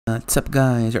What's up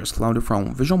guys, here's Claudio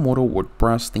from Visual Modo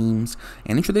WordPress themes,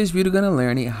 and in today's video you're gonna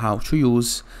learn how to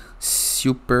use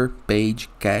Super Page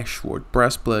Cache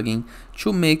WordPress plugin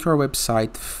to make your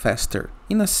website faster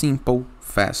in a simple,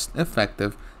 fast,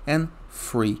 effective, and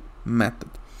free method.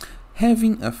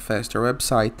 Having a faster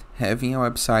website, having a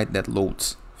website that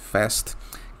loads fast,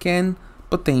 can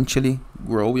potentially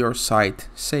grow your site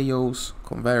sales,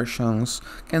 conversions,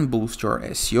 can boost your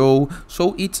SEO,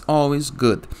 so it's always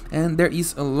good. And there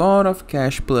is a lot of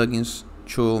cache plugins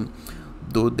to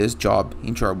do this job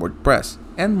into your WordPress,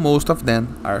 and most of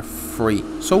them are free.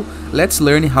 So let's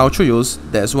learn how to use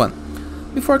this one.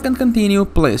 Before I can continue,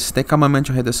 please take a moment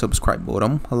to hit the subscribe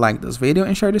button, like this video,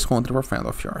 and share this content with a friend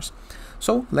of yours.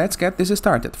 So let's get this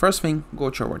started. First thing, go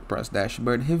to your WordPress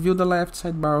dashboard, review the left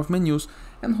sidebar of menus,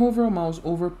 and hover your mouse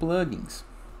over plugins.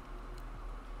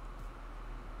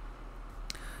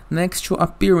 Next to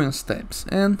appearance tabs,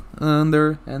 and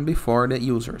under and before the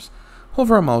users.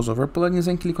 Hover your mouse over plugins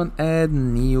and click on add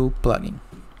new plugin.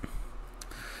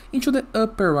 Into the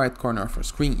upper right corner of your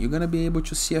screen, you're gonna be able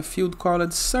to see a field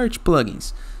called search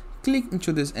plugins. Click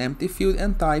into this empty field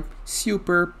and type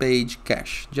Super Page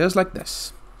Cache, just like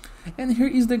this. And here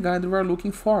is the guide we are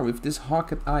looking for with this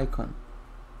rocket icon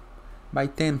by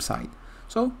theme site.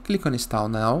 So click on install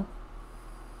now.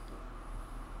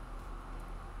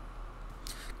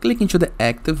 Click into the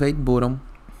activate button.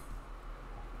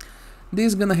 This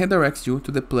is gonna redirect you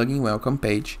to the plugin welcome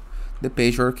page, the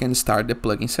page where you can start the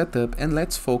plugin setup, and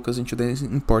let's focus into the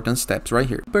important steps right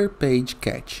here. Super Page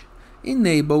Cache.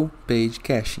 Enable page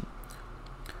caching.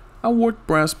 A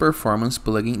WordPress performance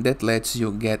plugin that lets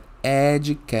you get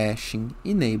edge caching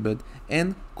enabled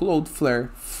and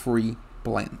Cloudflare free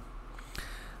plan.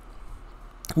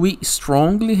 We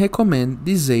strongly recommend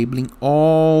disabling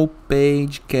all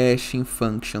page caching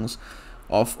functions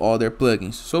of other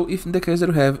plugins. So if in the case that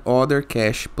you have other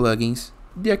cache plugins,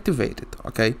 deactivate it,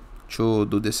 okay, to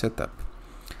do the setup.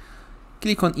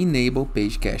 Click on enable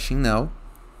page caching now,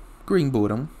 green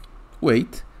button,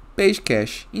 wait, page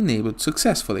cache enabled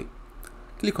successfully.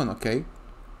 Click on OK.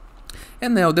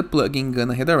 And now the plugin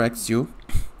gonna redirect you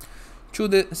to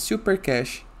the Super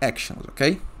Cache actions,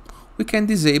 okay? We can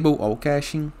disable all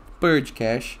caching, purge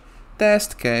cache,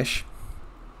 test cache,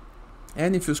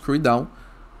 and if you scroll down,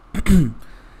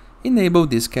 enable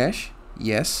this cache,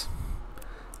 yes.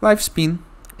 Lifespan,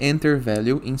 enter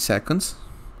value in seconds.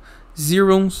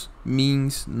 Zeros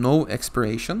means no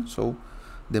expiration, so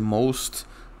the most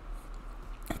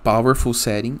powerful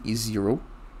setting is 0.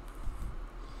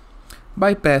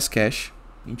 Bypass cache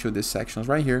into these sections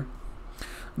right here.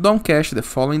 Don't cache the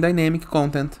following dynamic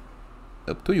content,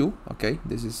 up to you, okay,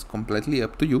 this is completely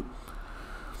up to you.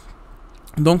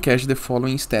 Don't cache the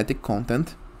following static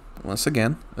content, once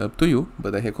again, up to you,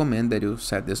 but I recommend that you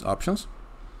set these options.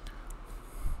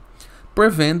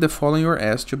 Prevent the following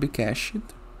URLs to be cached,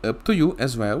 up to you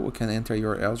as well, we can enter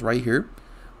URLs right here.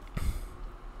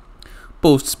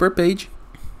 Posts per page.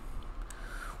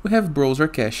 We have browser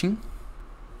caching.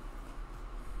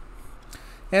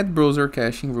 Add browser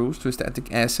caching rules to static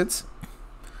assets.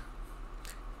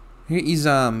 Here is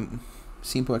a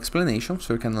simple explanation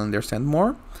so you can understand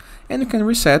more, and you can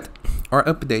reset or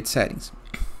update settings.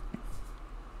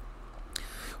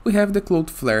 We have the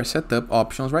Cloudflare setup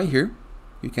options right here.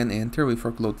 You can enter with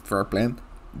your Cloudflare plan.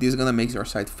 This is gonna make your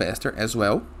site faster as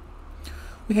well.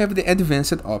 We have the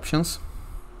advanced options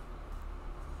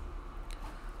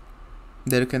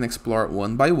that you can explore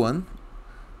one by one.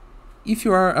 If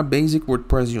you are a basic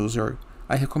WordPress user,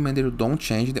 I recommend that you don't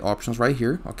change the options right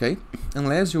here, okay?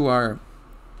 Unless you are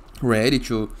ready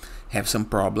to have some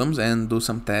problems and do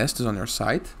some tests on your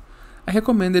site, I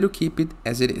recommend that you keep it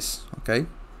as it is, okay?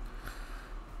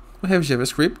 We have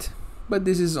JavaScript, but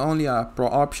this is only a pro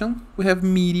option. We have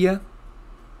media.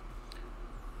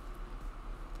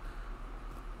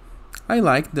 I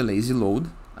like the lazy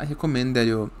load. I recommend that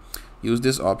you use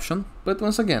this option, but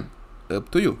once again,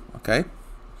 up to you, okay?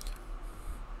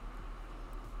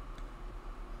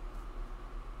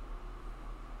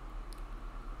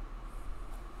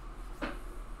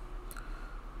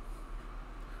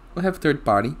 We have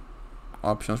third-party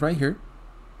options right here.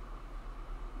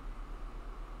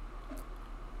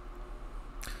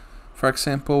 For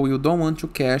example, you don't want to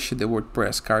cache the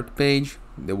WordPress cart page,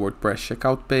 the WordPress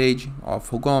checkout page of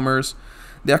WooCommerce,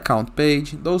 the account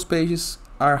page. Those pages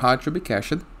are hard to be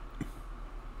cached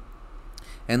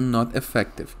and not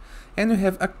effective. And we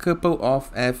have a couple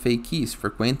of FAQs,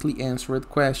 frequently answered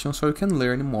questions, so you can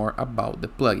learn more about the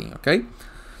plugin, okay?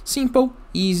 Simple,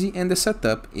 easy, and the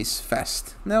setup is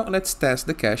fast. Now let's test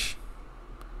the cache.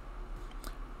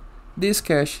 This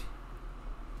cache,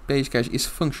 page cache, is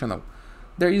functional.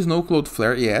 There is no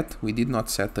Cloudflare yet. We did not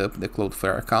set up the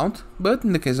Cloudflare account, but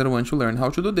in the case that you want to learn how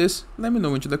to do this, let me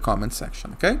know into the comment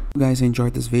section, okay? If you guys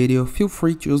enjoyed this video, feel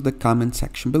free to use the comment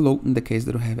section below in the case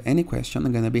that you have any question.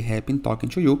 I'm gonna be happy in talking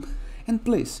to you. And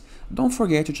please, don't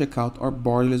forget to check out our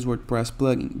borderless WordPress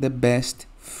plugin, the best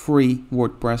free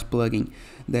WordPress plugin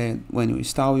that when you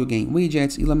install, you gain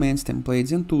widgets, elements,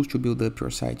 templates, and tools to build up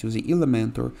your site using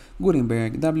Elementor,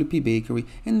 Gutenberg, WP Bakery,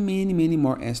 and many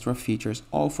more extra features,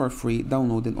 all for free,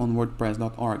 downloaded on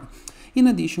WordPress.org. In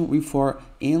addition, with our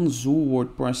Enzo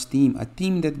WordPress theme, a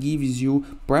theme that gives you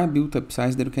pre-built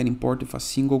websites that you can import with a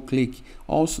single click,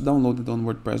 also downloaded on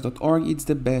WordPress.org. It's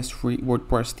the best free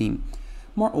WordPress theme.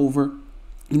 Moreover,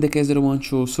 in the case that you want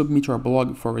to submit your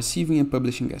blog for receiving and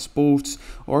publishing guest posts,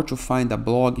 or to find a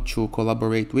blog to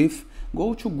collaborate with,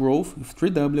 go to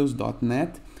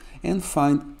growth3ws.net and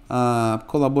find a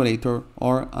collaborator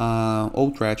or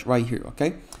outreach right here,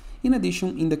 okay? In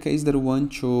addition, in the case that you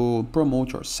want to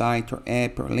promote your site, your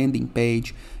app, your landing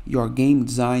page, your game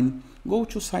design, go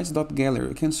to sites.gallery.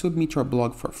 You can submit your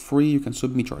blog for free, you can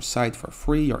submit your site for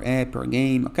free, your app, your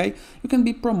game, okay? You can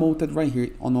be promoted right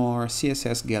here on our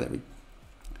CSS gallery.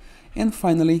 And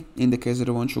finally, in the case that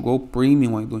you want to go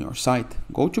premium while doing your site,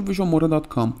 go to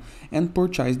visualmodo.com and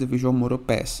purchase the Visual Modo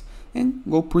Pass and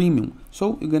go premium.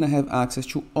 So you're gonna have access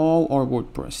to all our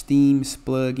WordPress themes,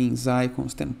 plugins,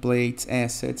 icons, templates,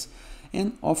 assets,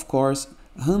 and of course,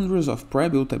 hundreds of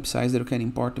pre-built websites that you can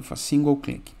import with a single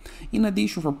click. In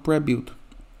addition, for pre-built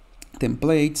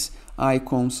templates,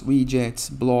 icons, widgets,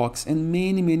 blocks, and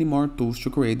many more tools to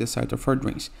create the site of our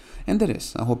dreams. And that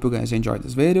is, I hope you guys enjoyed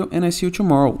this video, and I see you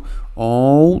tomorrow.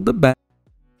 All the best.